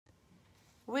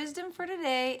Wisdom for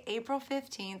today, April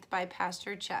 15th by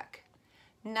Pastor Chuck.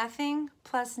 Nothing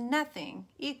plus nothing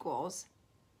equals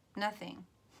nothing.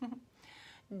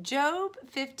 Job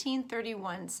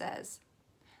 15:31 says,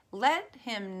 "Let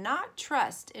him not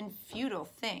trust in futile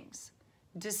things,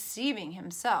 deceiving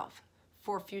himself,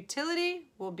 for futility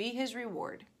will be his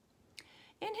reward."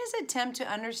 In his attempt to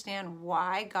understand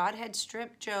why God had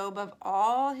stripped Job of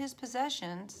all his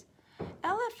possessions,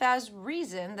 Eliphaz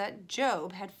reasoned that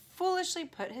Job had foolishly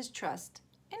put his trust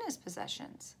in his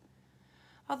possessions.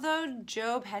 Although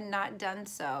Job had not done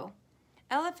so,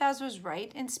 Eliphaz was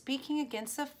right in speaking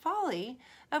against the folly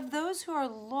of those who are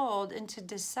lulled into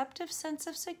deceptive sense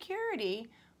of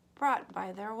security brought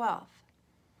by their wealth.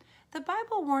 The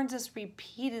Bible warns us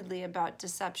repeatedly about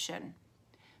deception.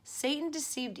 Satan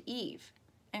deceived Eve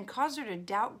and caused her to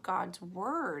doubt God's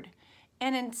word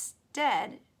and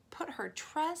instead put her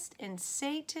trust in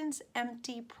Satan's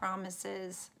empty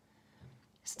promises.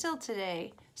 Still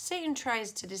today, Satan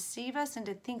tries to deceive us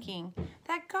into thinking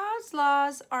that God's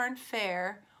laws aren't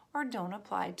fair or don't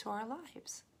apply to our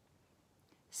lives.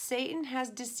 Satan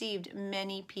has deceived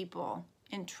many people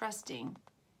in trusting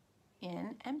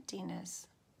in emptiness.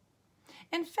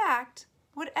 In fact,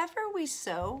 whatever we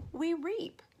sow, we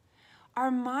reap.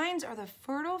 Our minds are the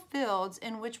fertile fields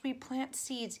in which we plant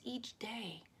seeds each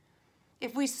day.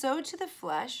 If we sow to the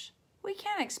flesh, we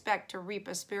can't expect to reap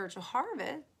a spiritual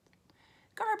harvest.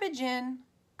 Garbage in,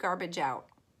 garbage out.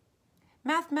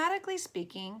 Mathematically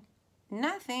speaking,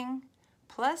 nothing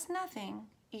plus nothing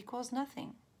equals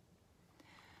nothing.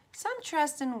 Some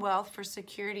trust in wealth for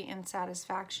security and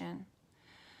satisfaction.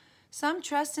 Some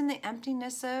trust in the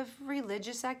emptiness of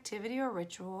religious activity or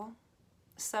ritual.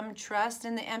 Some trust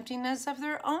in the emptiness of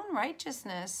their own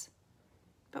righteousness.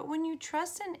 But when you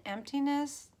trust in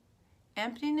emptiness,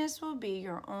 emptiness will be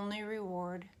your only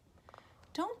reward.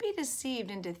 Don't be deceived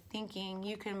into thinking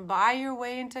you can buy your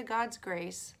way into God's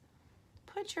grace.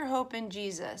 Put your hope in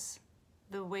Jesus,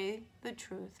 the way, the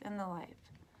truth, and the life.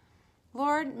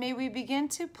 Lord, may we begin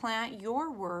to plant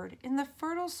your word in the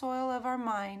fertile soil of our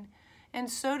mind and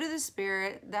sow to the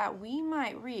Spirit that we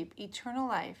might reap eternal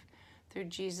life through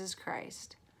Jesus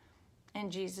Christ. In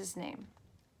Jesus' name,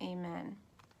 amen.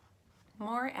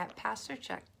 More at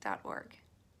pastorchuck.org.